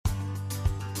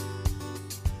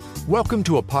Welcome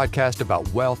to a podcast about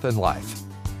wealth and life.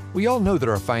 We all know that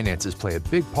our finances play a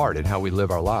big part in how we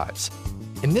live our lives.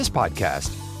 In this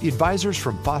podcast, the advisors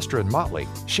from Foster and Motley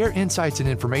share insights and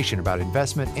information about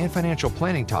investment and financial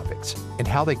planning topics and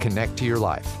how they connect to your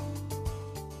life.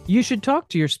 You should talk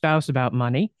to your spouse about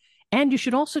money, and you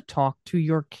should also talk to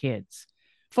your kids.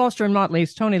 Foster and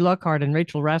Motley's Tony Luckhardt and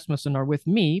Rachel Rasmussen are with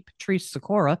me, Patrice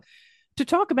Sikora, to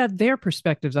talk about their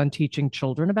perspectives on teaching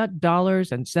children about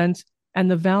dollars and cents and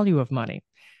the value of money.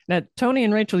 Now, Tony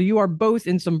and Rachel, you are both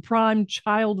in some prime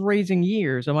child-raising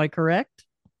years. Am I correct?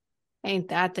 Ain't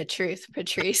that the truth,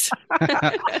 Patrice?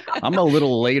 I'm a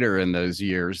little later in those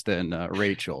years than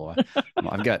Rachel.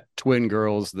 I've got twin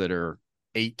girls that are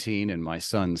 18 and my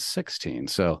son's 16.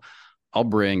 So I'll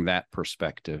bring that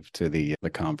perspective to the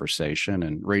conversation.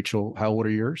 And Rachel, how old are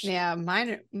yours? Yeah,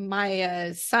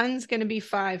 my son's going to be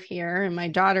 5 here and my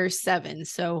daughter's 7.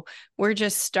 So we're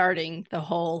just starting the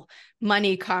whole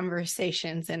money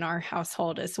conversations in our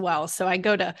household as well. So I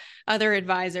go to other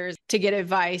advisors to get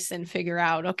advice and figure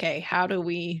out, okay, how do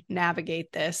we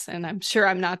navigate this? And I'm sure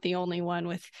I'm not the only one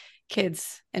with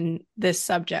kids in this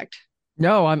subject.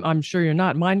 No, I'm sure you're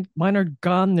not. Mine are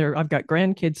gone. I've got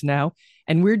grandkids now,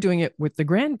 and we're doing it with the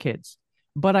grandkids.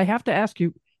 But I have to ask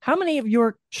you, how many of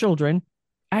your children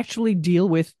actually deal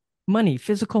with money,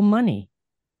 physical money?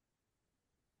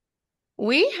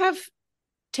 We have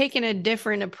taken a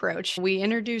different approach. We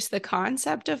introduced the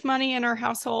concept of money in our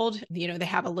household. You know, they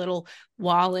have a little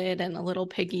wallet and a little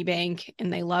piggy bank,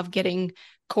 and they love getting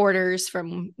quarters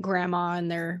from grandma and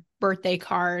their birthday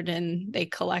card, and they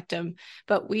collect them.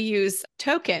 But we use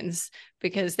tokens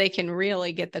because they can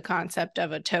really get the concept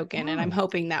of a token. And I'm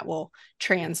hoping that will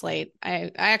translate.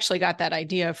 I actually got that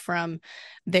idea from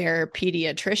their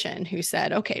pediatrician who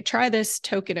said, okay, try this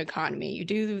token economy. You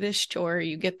do this chore,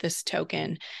 you get this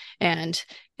token. And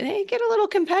they get a little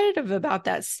competitive about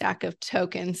that stack of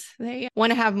tokens. They want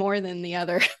to have more than the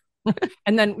other.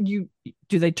 And then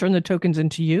do they turn the tokens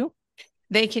into you?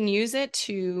 They can use it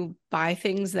to buy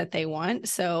things that they want.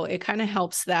 So it kind of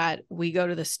helps that we go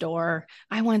to the store.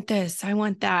 I want this, I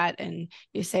want that. And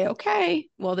you say, okay,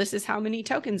 well, this is how many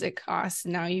tokens it costs.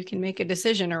 Now you can make a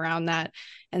decision around that.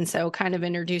 And so kind of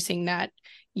introducing that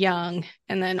young,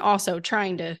 and then also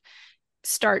trying to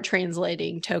start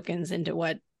translating tokens into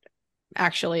what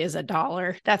actually is a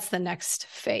dollar. That's the next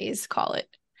phase, call it.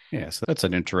 Yeah, so that's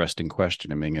an interesting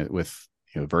question. I mean, with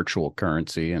virtual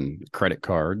currency and credit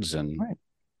cards and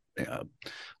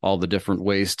all the different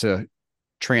ways to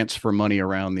transfer money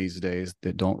around these days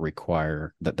that don't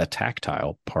require the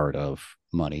tactile part of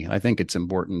money. I think it's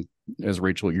important, as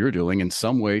Rachel, you're doing in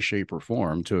some way, shape, or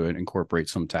form, to incorporate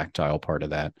some tactile part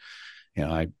of that.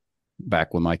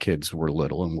 Back when my kids were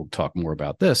little, and we'll talk more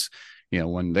about this,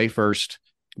 when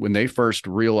they first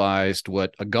realized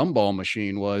what a gumball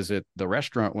machine was at the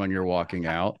restaurant when you're walking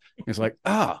out, it's like,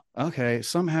 okay,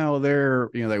 somehow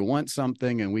they want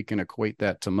something and we can equate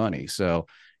that to money. So,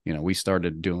 we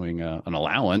started doing an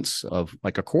allowance of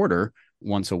like a quarter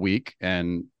once a week,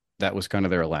 and that was kind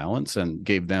of their allowance, and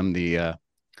gave them it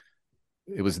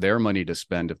was their money to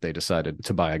spend if they decided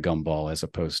to buy a gumball, as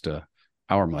opposed to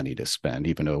our money to spend,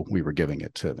 even though we were giving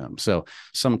it to them. So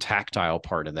some tactile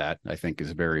part of that, I think,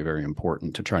 is very, very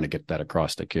important to trying to get that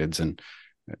across to kids. And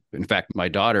in fact, my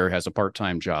daughter has a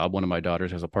part-time job. One of my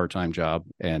daughters has a part-time job.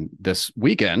 And this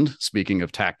weekend, speaking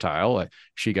of tactile,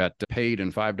 she got paid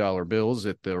in $5 bills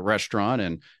at the restaurant.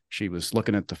 And she was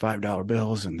looking at the $5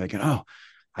 bills and thinking,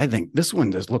 I think this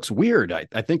one just looks weird.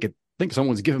 I think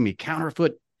someone's giving me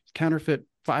counterfeit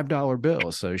 $5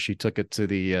 bills. So she took it to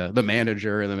the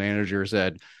manager, and the manager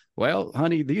said, well,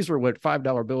 honey, these were what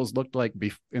 $5 bills looked like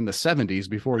in the 70s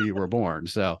before you were born.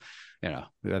 So,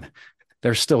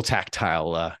 there's still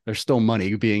tactile. There's still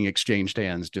money being exchanged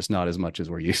hands, just not as much as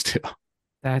we're used to.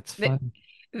 That's fun.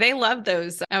 They love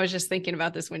those. I was just thinking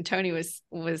about this when Tony was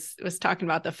talking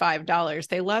about the $5.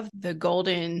 They love the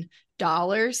golden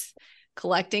dollars,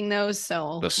 collecting those.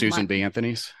 So the Susan B.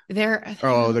 Anthony's, they're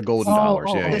the golden dollars,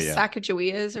 the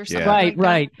Sacagaweas or something.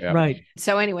 Right.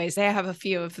 So anyways, they have a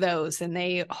few of those, and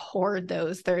they hoard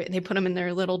those. They put them in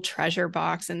their little treasure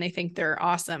box, and they think they're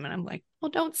awesome. And I'm like, well,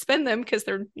 don't spend them, because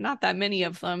there are not that many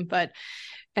of them. But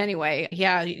anyway,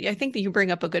 yeah, I think that you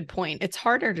bring up a good point. It's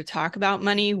harder to talk about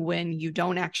money when you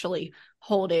don't actually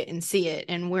hold it and see it.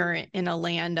 And we're in a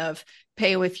land of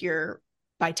pay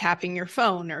by tapping your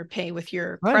phone, or pay with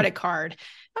your credit card.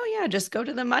 Oh yeah, just go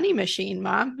to the money machine,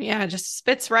 Mom. Yeah, just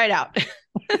spits right out.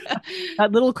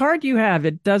 That little card you have,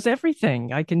 it does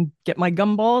everything. I can get my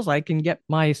gumballs, I can get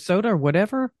my soda or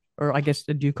whatever, or I guess,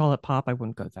 do you call it pop? I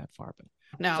wouldn't go that far, but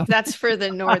No, that's for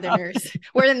the Northerners.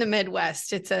 We're in the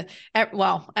Midwest.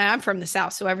 I'm from the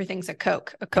South, so everything's a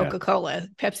Coke, a Coca-Cola. Yeah.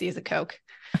 Pepsi is a Coke.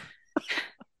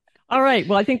 All right.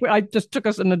 Well, I think I just took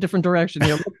us in a different direction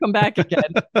here. We'll come back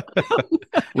again.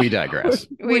 We digress.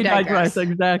 We digress.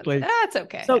 Exactly. That's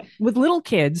okay. So with little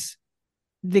kids,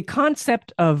 the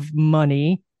concept of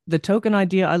money, the token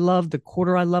idea, I love, the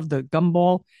quarter, I love, the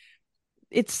gumball.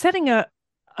 It's setting a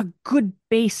good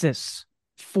basis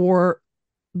for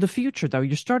the future, though.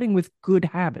 You're starting with good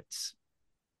habits.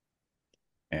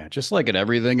 Yeah, just like in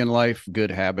everything in life,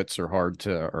 good habits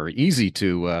are easy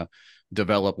to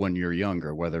develop when you're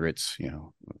younger, whether it's,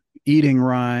 eating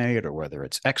right or whether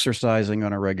it's exercising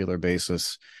on a regular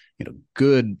basis.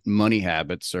 Good money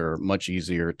habits are much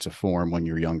easier to form when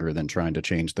you're younger than trying to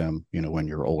change them, when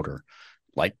you're older,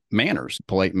 like manners,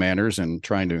 polite manners, and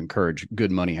trying to encourage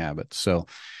good money habits. So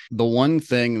the one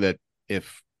thing that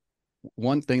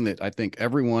I think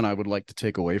everyone I would like to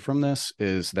take away from this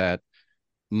is that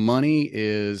money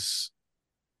is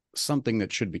something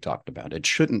that should be talked about. It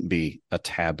shouldn't be a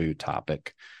taboo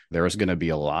topic. There is going to be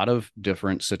a lot of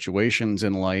different situations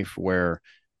in life where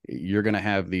you're going to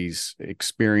have these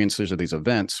experiences or these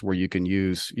events where you can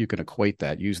use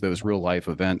those real life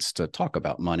events to talk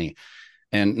about money,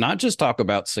 and not just talk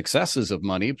about successes of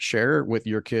money. Share with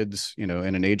your kids, in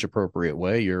an age appropriate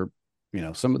way,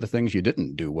 some of the things you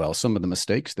didn't do well, some of the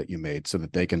mistakes that you made, so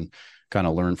that they can kind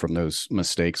of learn from those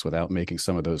mistakes without making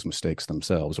some of those mistakes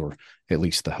themselves, or at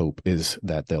least the hope is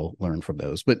that they'll learn from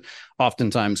those. But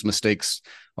oftentimes mistakes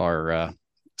are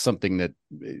something that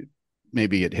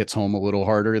maybe it hits home a little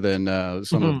harder than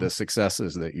some of the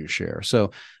successes that you share.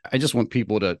 So I just want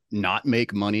people to not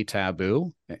make money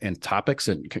taboo, and topics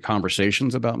and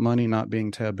conversations about money not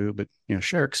being taboo, but,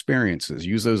 share experiences,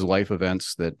 use those life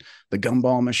events, that the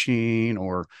gumball machine,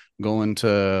 or going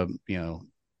to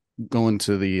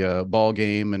the ball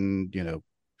game, and, do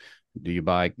you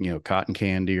buy, cotton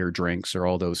candy or drinks or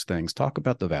all those things? Talk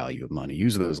about the value of money.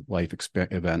 Use those life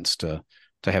events to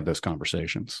have those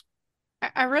conversations.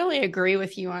 I really agree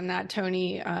with you on that,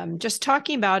 Tony. Just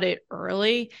talking about it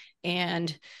early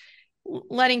and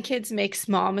letting kids make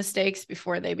small mistakes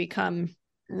before they become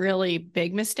really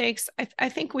big mistakes. I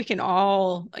think we can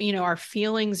all, our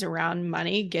feelings around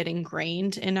money get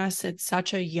ingrained in us at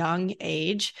such a young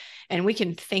age. And we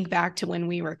can think back to when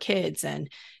we were kids,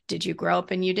 and did you grow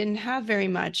up and you didn't have very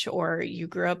much, or you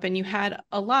grew up and you had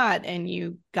a lot and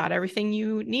you got everything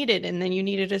you needed, and then you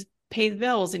needed to pay the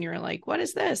bills, and you're like, what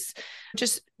is this?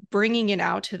 Just bringing it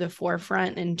out to the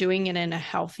forefront and doing it in a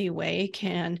healthy way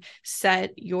can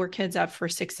set your kids up for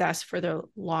success for the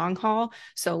long haul.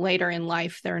 So later in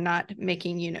life, they're not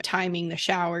making, timing the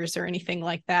showers or anything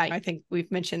like that. I think we've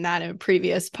mentioned that in a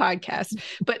previous podcast,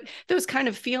 but those kind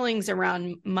of feelings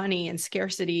around money and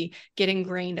scarcity get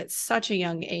ingrained at such a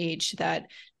young age that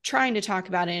trying to talk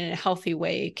about it in a healthy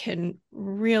way can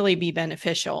really be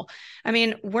beneficial. I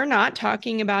mean, we're not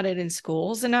talking about it in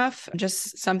schools enough.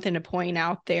 Just something to point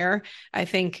out there. I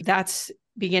think that's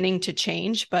beginning to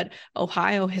change, but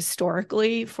Ohio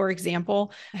historically, for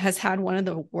example, has had one of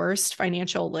the worst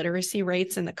financial literacy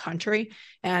rates in the country.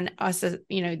 And us, as,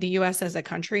 the US as a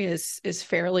country is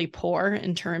fairly poor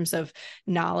in terms of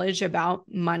knowledge about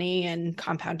money and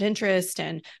compound interest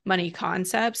and money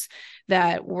concepts,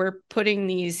 that we're putting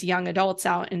these young adults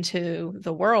out into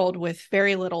the world with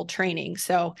very little training.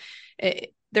 So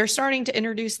they're starting to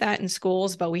introduce that in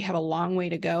schools, but we have a long way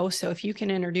to go. So if you can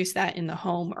introduce that in the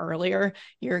home earlier,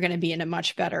 you're going to be in a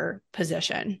much better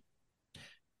position.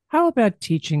 How about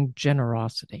teaching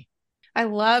generosity? I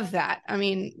love that. I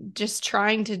mean, just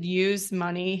trying to use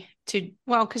money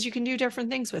because you can do different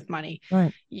things with money.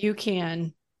 Right. You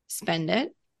can spend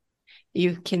it,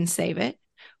 you can save it,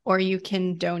 or you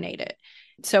can donate it.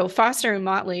 So Foster and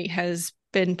Motley has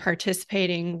been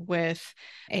participating with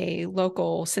a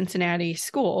local Cincinnati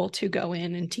school to go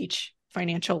in and teach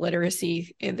financial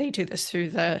literacy. They do this through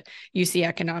the UC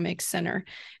Economics Center,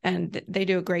 and they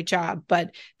do a great job,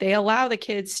 but they allow the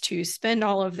kids to spend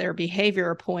all of their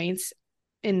behavior points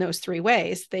in those three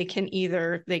ways. They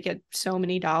get so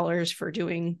many dollars for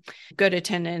doing good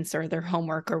attendance or their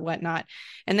homework or whatnot.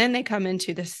 And then they come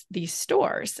into these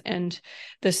stores, and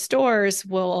the stores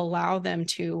will allow them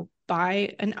to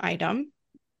buy an item,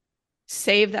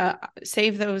 save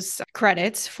those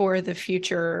credits for the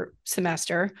future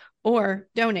semester, or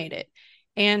donate it.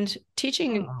 And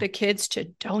teaching the kids to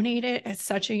donate it at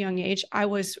such a young age, I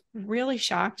was really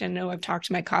shocked. I know I've talked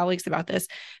to my colleagues about this,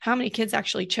 how many kids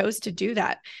actually chose to do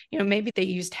that. Maybe they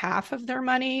used half of their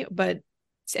money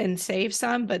and saved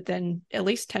some, but then at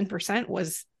least 10%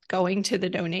 was going to the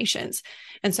donations.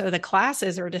 And so the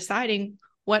classes are deciding,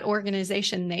 what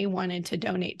organization they wanted to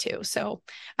donate to. So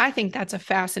I think that's a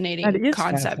fascinating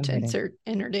concept to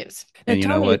introduce. And you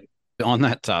know what? On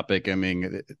that topic, I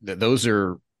mean, those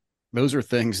are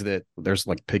things that there's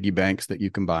like piggy banks that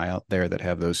you can buy out there that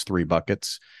have those 3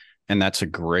 buckets. And that's a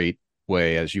great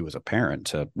way as you as a parent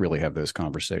to really have those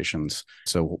conversations.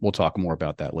 So we'll talk more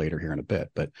about that later here in a bit.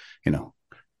 But,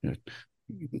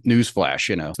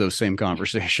 newsflash, those same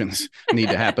conversations need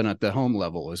to happen at the home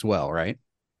level as well, right?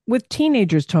 With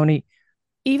teenagers, Tony,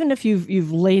 even if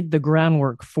you've laid the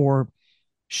groundwork for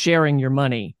sharing your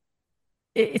money,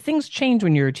 things change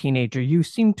when you're a teenager. You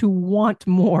seem to want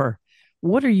more.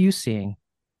 What are you seeing?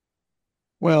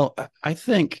 Well, I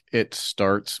think it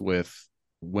starts with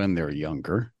when they're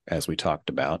younger, as we talked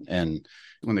about. And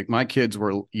when my kids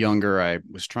were younger, I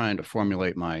was trying to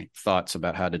formulate my thoughts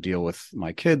about how to deal with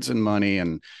my kids and money.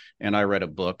 And I read a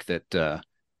book that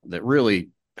really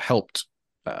helped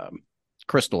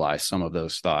crystallize some of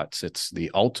those thoughts. It's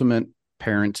The Ultimate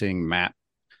Parenting Map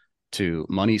to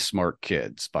Money Smart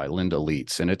Kids by Linda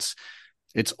Leitz. And it's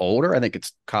older. I think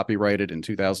it's copyrighted in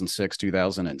 2006,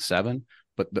 2007,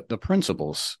 but the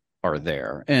principles are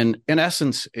there. And in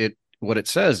essence, what it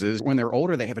says is when they're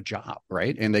older, they have a job,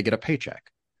 right? And they get a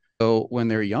paycheck. So when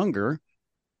they're younger,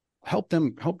 help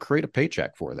create a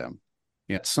paycheck for them.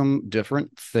 Some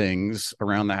different things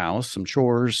around the house, some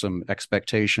chores, some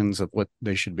expectations of what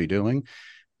they should be doing,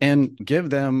 and give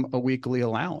them a weekly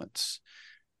allowance.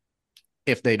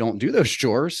 If they don't do those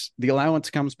chores, the allowance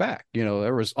comes back.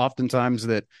 There was oftentimes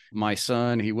that my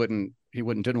son,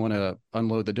 didn't want to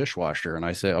unload the dishwasher. And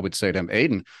I would say to him,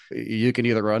 Aiden, you can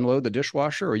either unload the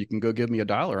dishwasher or you can go give me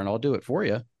 $1 and I'll do it for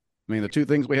you. I mean, the 2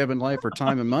 things we have in life are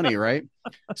time and money, right?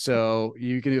 So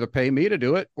you can either pay me to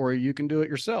do it or you can do it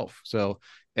yourself. So,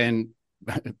 and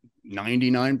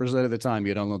 99% of the time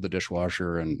you'd unload the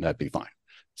dishwasher and that'd be fine.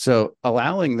 So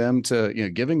allowing them to,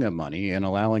 giving them money and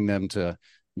allowing them to,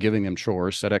 giving them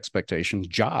chores, set expectations,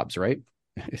 jobs, right?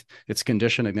 It's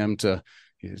conditioning them to,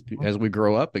 as we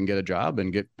grow up and get a job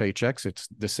and get paychecks, it's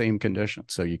the same condition.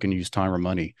 So you can use time or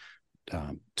money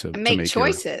to make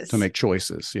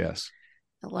choices. Yes.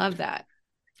 I love that.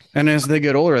 And as they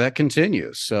get older, that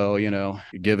continues. So,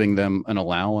 giving them an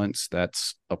allowance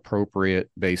that's appropriate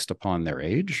based upon their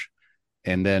age,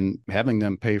 and then having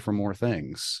them pay for more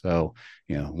things. So,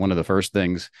 one of the first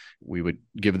things we would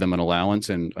give them an allowance.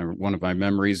 And one of my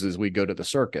memories is we go to the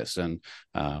circus and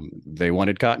they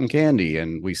wanted cotton candy.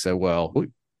 And we said, well,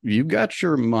 you've got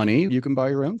your money. You can buy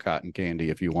your own cotton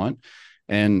candy if you want.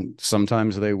 And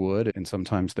sometimes they would, and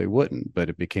sometimes they wouldn't, but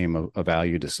it became a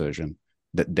value decision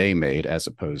that they made as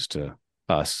opposed to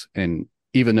us. And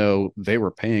even though they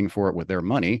were paying for it with their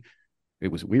money,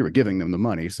 we were giving them the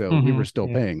money, so we were still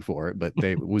paying for it, but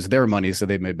it was their money, so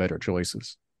they made better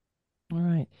choices. All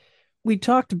right. We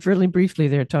talked really briefly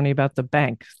there, Tony, about the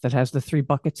bank that has the 3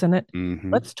 buckets in it.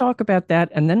 Mm-hmm. Let's talk about that,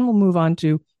 and then we'll move on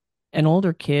to an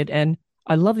older kid. And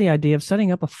I love the idea of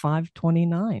setting up a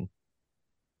 529.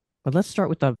 But let's start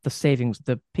with the savings,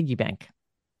 the piggy bank.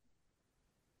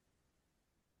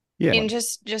 Yeah. And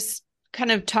just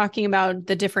kind of talking about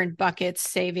the different buckets,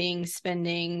 saving,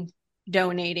 spending,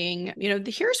 donating,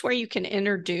 here's where you can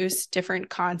introduce different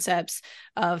concepts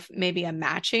of maybe a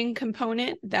matching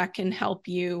component that can help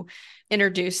you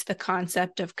introduce the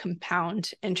concept of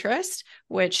compound interest,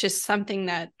 which is something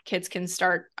that kids can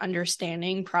start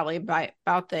understanding probably by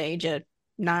about the age of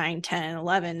 9, 10,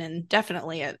 11, and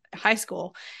definitely at high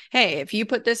school. Hey, if you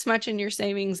put this much in your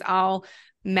savings, I'll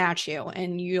match you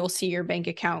and you'll see your bank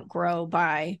account grow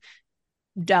by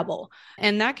double.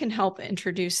 And that can help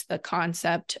introduce the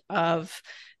concept of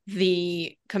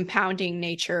the compounding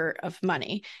nature of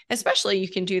money. Especially you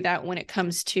can do that when it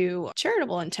comes to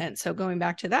charitable intent. So going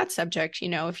back to that subject,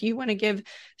 if you want to give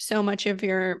so much of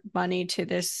your money to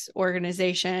this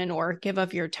organization or give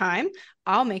of your time,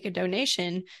 I'll make a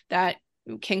donation that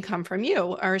can come from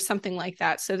you or something like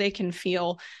that. So they can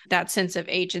feel that sense of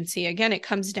agency. Again, it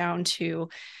comes down to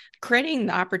creating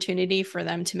the opportunity for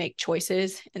them to make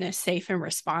choices in a safe and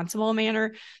responsible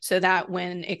manner so that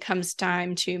when it comes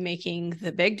time to making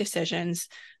the big decisions,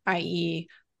 i.e.,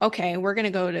 okay, we're going to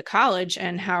go to college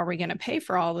and how are we going to pay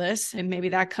for all this? And maybe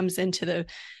that comes into the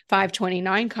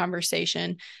 529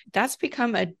 conversation. That's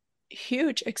become a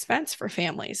huge expense for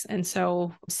families. And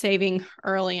so saving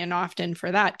early and often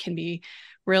for that can be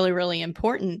really, really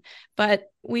important. But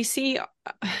we see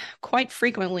quite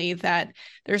frequently that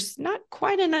there's not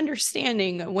quite an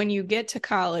understanding when you get to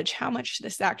college how much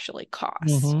this actually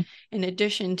costs. In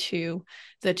addition to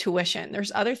the tuition,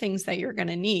 there's other things that you're going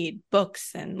to need,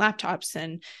 books and laptops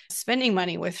and spending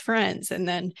money with friends. And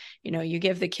then, you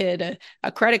give the kid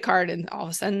a credit card and all of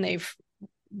a sudden they've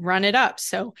run it up.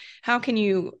 So how can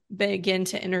you begin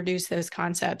to introduce those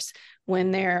concepts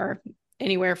when they're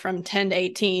anywhere from 10 to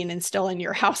 18 and still in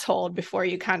your household before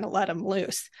you kind of let them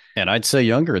loose? And I'd say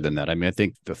younger than that. I mean, I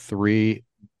think the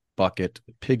 3-bucket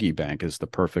piggy bank is the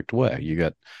perfect way. You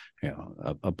got,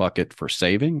 a bucket for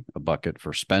saving, a bucket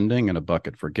for spending, and a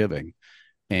bucket for giving.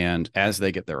 And as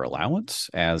they get their allowance,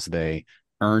 as they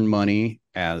earn money,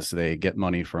 as they get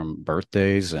money from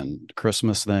birthdays and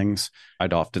Christmas things,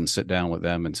 I'd often sit down with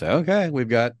them and say, okay, we've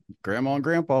got grandma and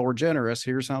grandpa, we're generous.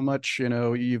 Here's how much,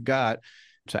 you've got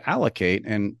to allocate,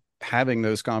 and having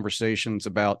those conversations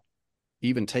about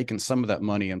even taking some of that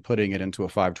money and putting it into a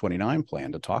 529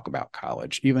 plan to talk about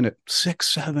college, even at 6,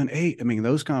 7, 8. I mean,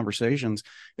 those conversations,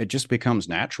 it just becomes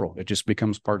natural. It just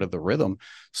becomes part of the rhythm,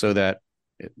 so that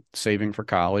saving for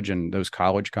college and those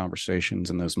college conversations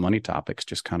and those money topics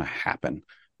just kind of happen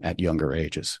at younger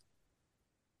ages.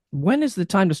 When is the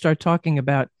time to start talking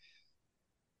about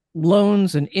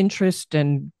loans and interest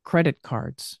and credit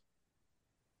cards?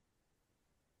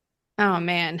 Oh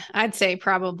man, I'd say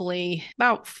probably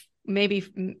about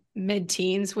maybe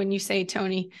mid-teens when you say,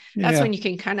 Tony. That's when you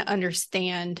can kind of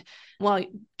understand. Well,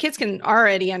 kids can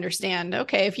already understand,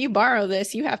 okay, if you borrow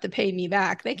this, you have to pay me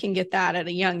back. They can get that at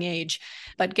a young age.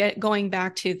 But going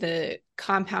back to the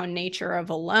compound nature of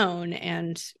a loan,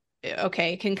 and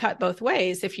okay, it can cut both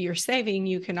ways. If you're saving,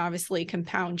 you can obviously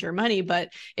compound your money.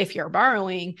 But if you're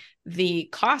borrowing, the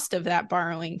cost of that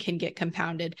borrowing can get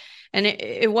compounded. And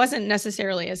it wasn't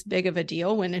necessarily as big of a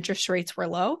deal when interest rates were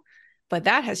low, but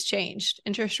that has changed.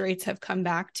 Interest rates have come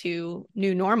back to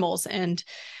new normals. And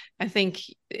I think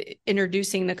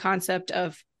introducing the concept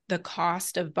of the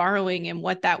cost of borrowing and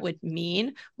what that would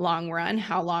mean long run,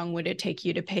 how long would it take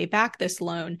you to pay back this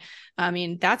loan? I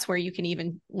mean, that's where you can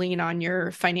even lean on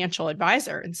your financial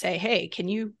advisor and say, hey, can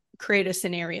you create a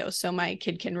scenario so my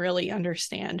kid can really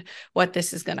understand what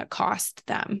this is going to cost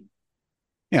them?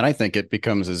 And I think it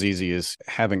becomes as easy as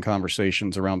having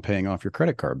conversations around paying off your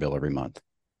credit card bill every month.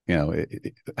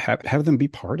 Have them be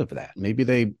part of that. Maybe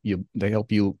they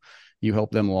help you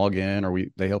help them log in, or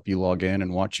they help you log in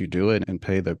and watch you do it and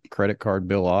pay the credit card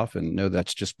bill off, and know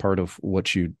that's just part of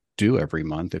what you do every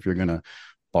month. If you're going to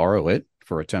borrow it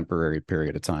for a temporary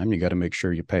period of time, you got to make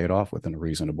sure you pay it off within a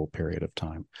reasonable period of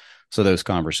time. So those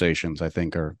conversations, I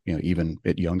think, are, even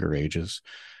at younger ages.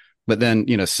 But then,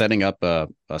 setting up a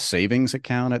savings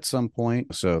account at some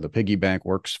point. So the piggy bank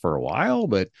works for a while,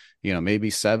 but,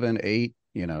 maybe 7, 8,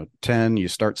 10, you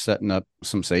start setting up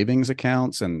some savings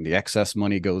accounts and the excess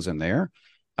money goes in there.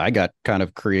 I got kind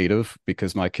of creative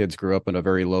because my kids grew up in a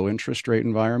very low interest rate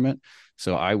environment.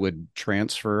 So I would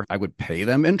pay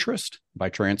them interest by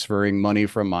transferring money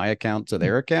from my account to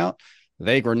their account.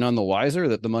 They were none the wiser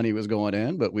that the money was going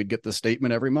in, but we'd get the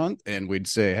statement every month and we'd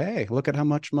say, hey, look at how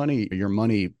much money your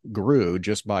money grew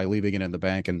just by leaving it in the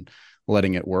bank and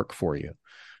letting it work for you.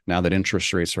 Now that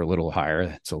interest rates are a little higher,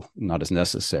 it's not as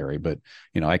necessary, but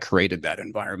I created that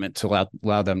environment to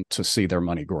allow them to see their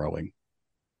money growing.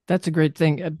 That's a great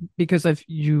thing, because if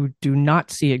you do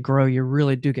not see it grow, you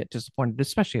really do get disappointed,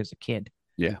 especially as a kid.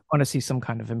 Yeah. I want to see some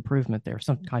kind of improvement there,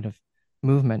 some kind of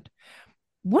movement.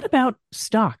 What about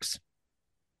stocks?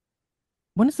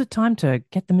 When is the time to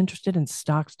get them interested in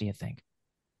stocks, do you think?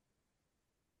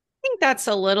 I think that's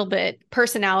a little bit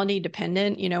personality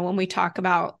dependent. When we talk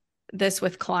about this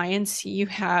with clients, you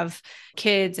have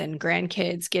kids and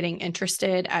grandkids getting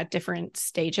interested at different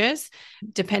stages,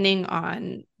 depending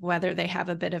on whether they have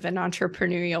a bit of an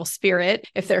entrepreneurial spirit.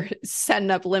 If they're setting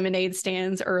up lemonade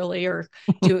stands early or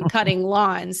cutting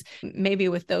lawns, maybe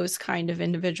with those kind of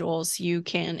individuals, you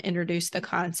can introduce the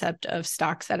concept of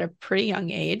stocks at a pretty young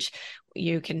age.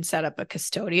 You can set up a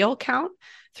custodial account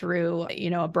through,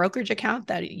 a brokerage account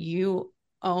that you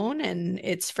own, and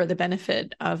it's for the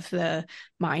benefit of the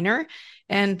minor,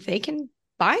 and they can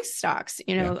buy stocks.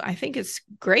 I think it's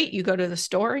great. You go to the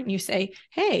store and you say,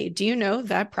 hey, do you know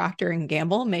that Procter and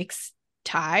Gamble makes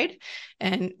Tide?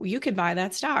 And you could buy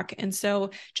that stock. And so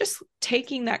just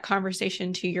taking that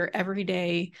conversation to your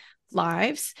everyday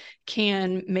lives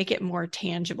can make it more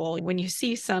tangible. When you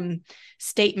see some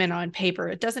statement on paper,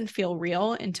 it doesn't feel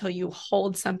real until you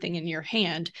hold something in your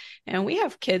hand. And we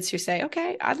have kids who say,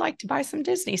 okay, I'd like to buy some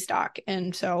Disney stock.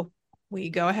 And so we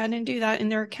go ahead and do that in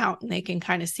their account, and they can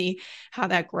kind of see how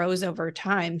that grows over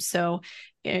time. So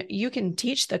you can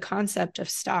teach the concept of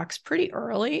stocks pretty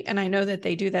early. And I know that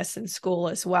they do this in school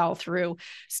as well through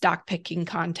stock picking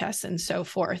contests and so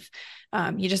forth.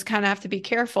 You just kind of have to be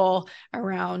careful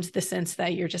around the sense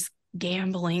that you're just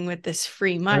gambling with this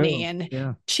free money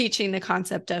and teaching the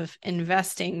concept of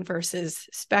investing versus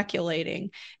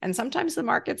speculating. And sometimes the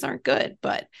markets aren't good,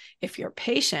 but if you're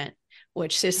patient,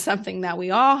 which is something that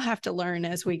we all have to learn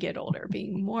as we get older.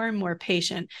 Being more and more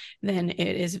patient, then it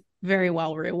is very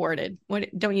well rewarded. What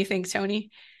don't you think, Tony?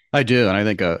 I do. And I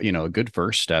think, a good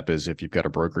first step is if you've got a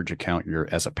brokerage account,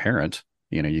 as a parent,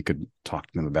 you could talk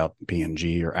to them about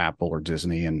P&G or Apple or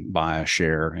Disney and buy a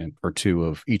share or two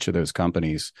of each of those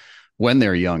companies when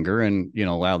they're younger, and,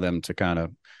 allow them to kind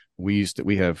of, we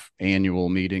have annual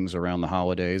meetings around the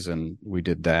holidays, and we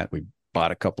did that. We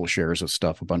bought a couple of shares of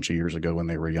stuff a bunch of years ago when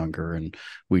they were younger, and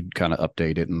we'd kind of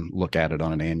update it and look at it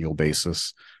on an annual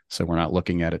basis. So we're not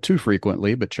looking at it too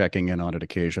frequently, but checking in on it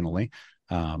occasionally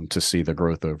to see the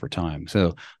growth over time.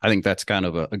 So I think that's kind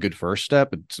of a good first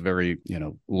step. It's very,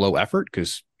 low effort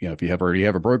because, if you already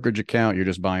have a brokerage account, you're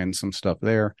just buying some stuff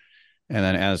there. And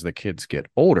then as the kids get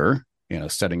older,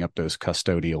 setting up those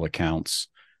custodial accounts,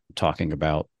 talking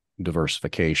about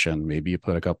diversification. Maybe you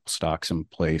put a couple stocks in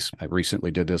place. I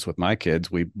recently did this with my kids.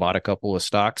 We bought a couple of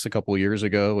stocks a couple of years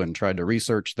ago and tried to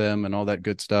research them and all that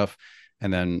good stuff.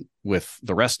 And then with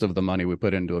the rest of the money, we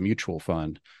put into a mutual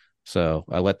fund. So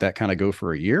I let that kind of go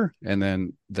for a year. And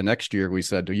then the next year we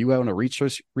said, do you want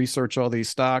to research all these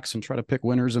stocks and try to pick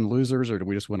winners and losers? Or do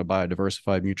we just want to buy a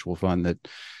diversified mutual fund that,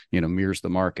 mirrors the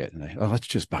market? And let's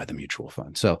just buy the mutual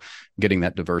fund. So getting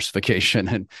that diversification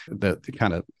and the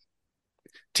kind of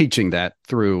teaching that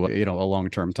through, a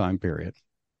long-term time period.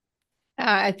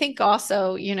 I think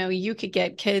also, you could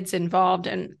get kids involved,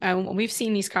 and we've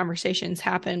seen these conversations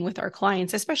happen with our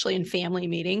clients, especially in family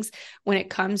meetings when it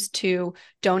comes to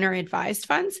donor advised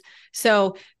funds.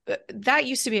 So that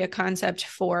used to be a concept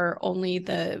for only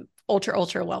the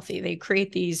ultra wealthy. They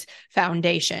create these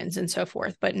foundations and so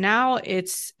forth. But now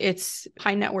it's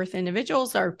high net worth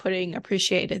individuals are putting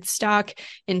appreciated stock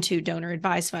into donor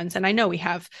advised funds. And I know we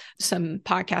have some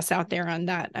podcasts out there on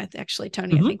that. Actually,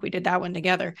 Tony, I think we did that one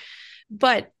together.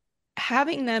 But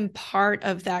having them part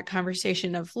of that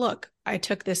conversation of, look, I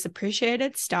took this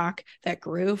appreciated stock that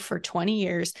grew for 20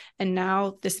 years, and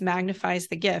now this magnifies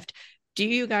the gift. Do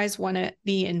you guys want to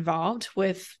be involved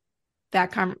with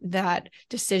that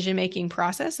decision-making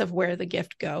process of where the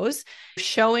gift goes,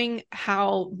 showing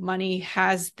how money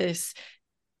has this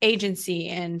agency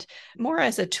and more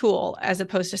as a tool as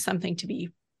opposed to something to be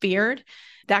feared?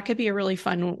 That could be a really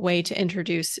fun way to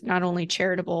introduce not only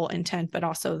charitable intent, but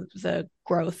also the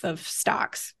growth of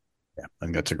stocks. Yeah, I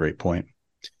think that's a great point.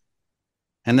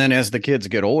 And then as the kids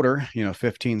get older,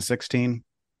 15, 16,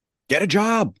 get a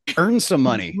job, earn some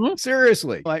money.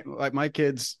 Seriously. Like my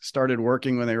kids started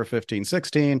working when they were 15,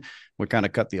 16. We kind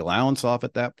of cut the allowance off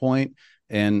at that point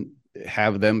and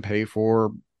have them pay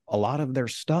for a lot of their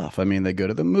stuff. I mean, they go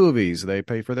to the movies, they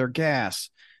pay for their gas.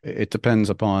 It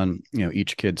depends upon,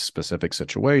 each kid's specific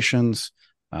situation,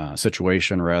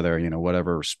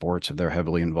 whatever sports, if they're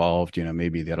heavily involved,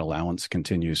 maybe that allowance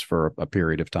continues for a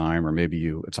period of time, or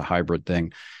maybe it's a hybrid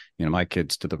thing. My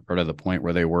kids to the point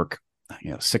where they work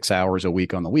 6 hours a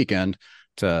week on the weekend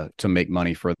to make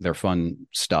money for their fun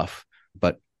stuff.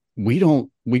 But we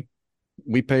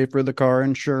pay for the car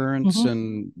insurance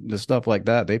and the stuff like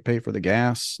that. They pay for the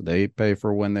gas. They pay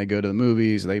for when they go to the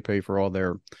movies. They pay for all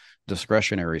their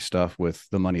discretionary stuff with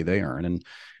the money they earn. And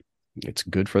it's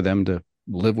good for them to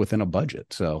live within a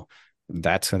budget. So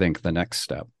that's, I think, the next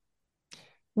step.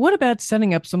 What about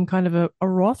setting up some kind of a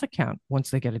Roth account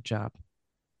once they get a job?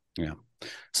 Yeah.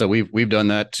 So we've done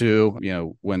that too.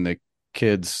 When the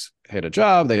kids hit a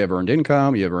job, they have earned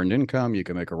income. You have earned income, you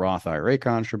can make a Roth IRA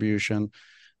contribution.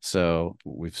 So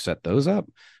we've set those up.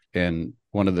 And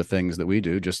one of the things that we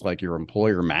do, just like your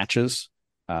employer matches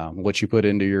what you put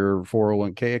into your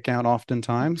 401k account,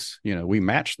 oftentimes, we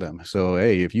match them. So,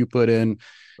 hey, if you put in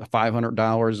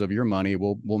 $500 of your money,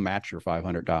 we'll match your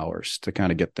 $500 to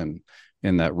kind of get them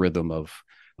in that rhythm of,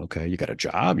 okay, you got a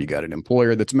job, you got an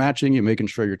employer that's matching you, making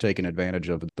sure you're taking advantage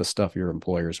of the stuff your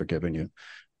employers are giving you.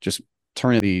 Just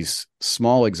turning these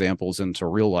small examples into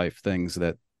real life things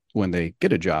that when they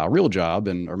get a real job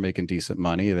and are making decent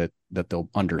money, that they'll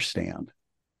understand.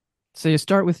 So you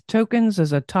start with tokens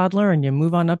as a toddler and you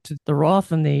move on up to the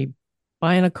Roth and the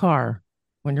buying a car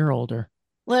when you're older.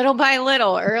 Little by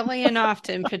little, early and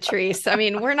often, Patrice. I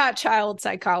mean, we're not child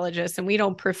psychologists and we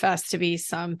don't profess to be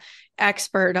some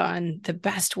expert on the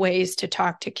best ways to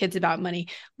talk to kids about money.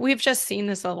 We've just seen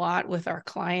this a lot with our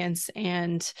clients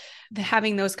and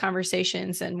having those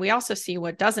conversations. And we also see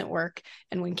what doesn't work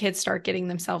and when kids start getting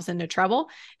themselves into trouble.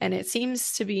 And it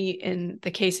seems to be in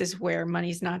the cases where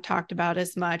money's not talked about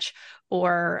as much,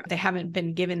 or they haven't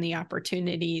been given the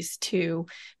opportunities to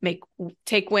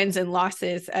take wins and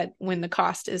losses when the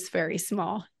cost is very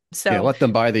small. So yeah, let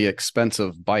them buy the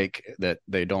expensive bike that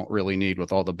they don't really need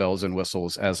with all the bells and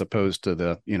whistles, as opposed to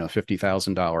the,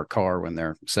 $50,000 car when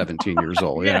they're 17 years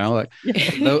old.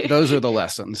 Those are the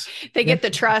lessons. They get the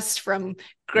trust from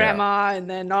grandma, and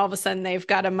then all of a sudden they've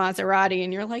got a Maserati,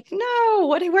 and you're like, no,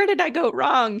 where did I go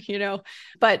wrong?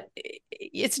 But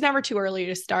it's never too early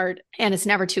to start, and it's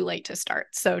never too late to start.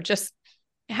 So just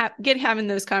having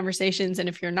those conversations. And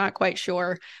if you're not quite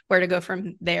sure where to go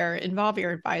from there, involve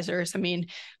your advisors. I mean,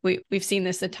 we've seen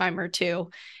this a time or two,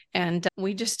 and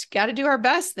we just got to do our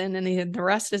best then. And the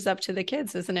rest is up to the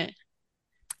kids, isn't it?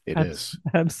 It is.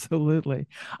 Absolutely.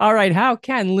 All right. How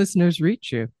can listeners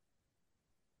reach you?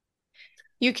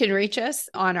 You can reach us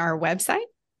on our website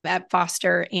at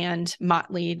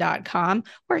fosterandmotley.com,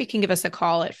 or you can give us a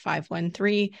call at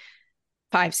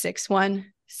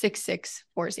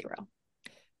 513-561-6640.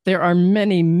 There are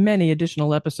many, many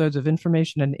additional episodes of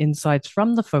information and insights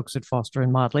from the folks at Foster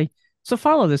and Motley. So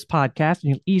follow this podcast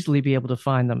and you'll easily be able to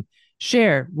find them.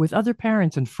 Share with other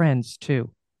parents and friends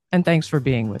too. And thanks for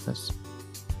being with us.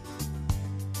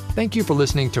 Thank you for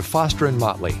listening to Foster and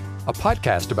Motley, a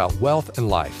podcast about wealth and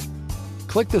life.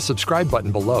 Click the subscribe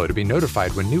button below to be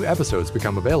notified when new episodes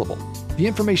become available. The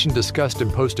information discussed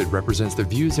and posted represents the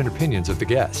views and opinions of the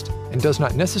guest and does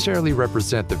not necessarily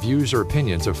represent the views or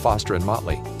opinions of Foster and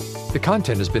Motley. The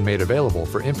content has been made available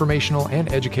for informational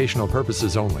and educational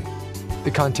purposes only.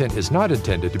 The content is not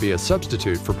intended to be a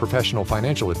substitute for professional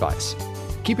financial advice.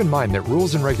 Keep in mind that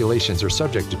rules and regulations are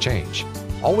subject to change.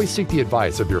 Always seek the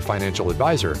advice of your financial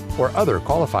advisor or other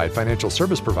qualified financial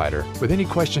service provider with any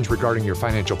questions regarding your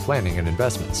financial planning and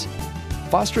investments.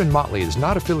 Foster and Motley is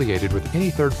not affiliated with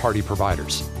any third-party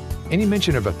providers. Any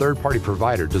mention of a third-party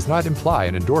provider does not imply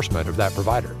an endorsement of that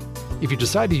provider. If you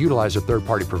decide to utilize a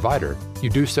third-party provider, you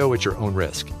do so at your own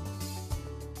risk.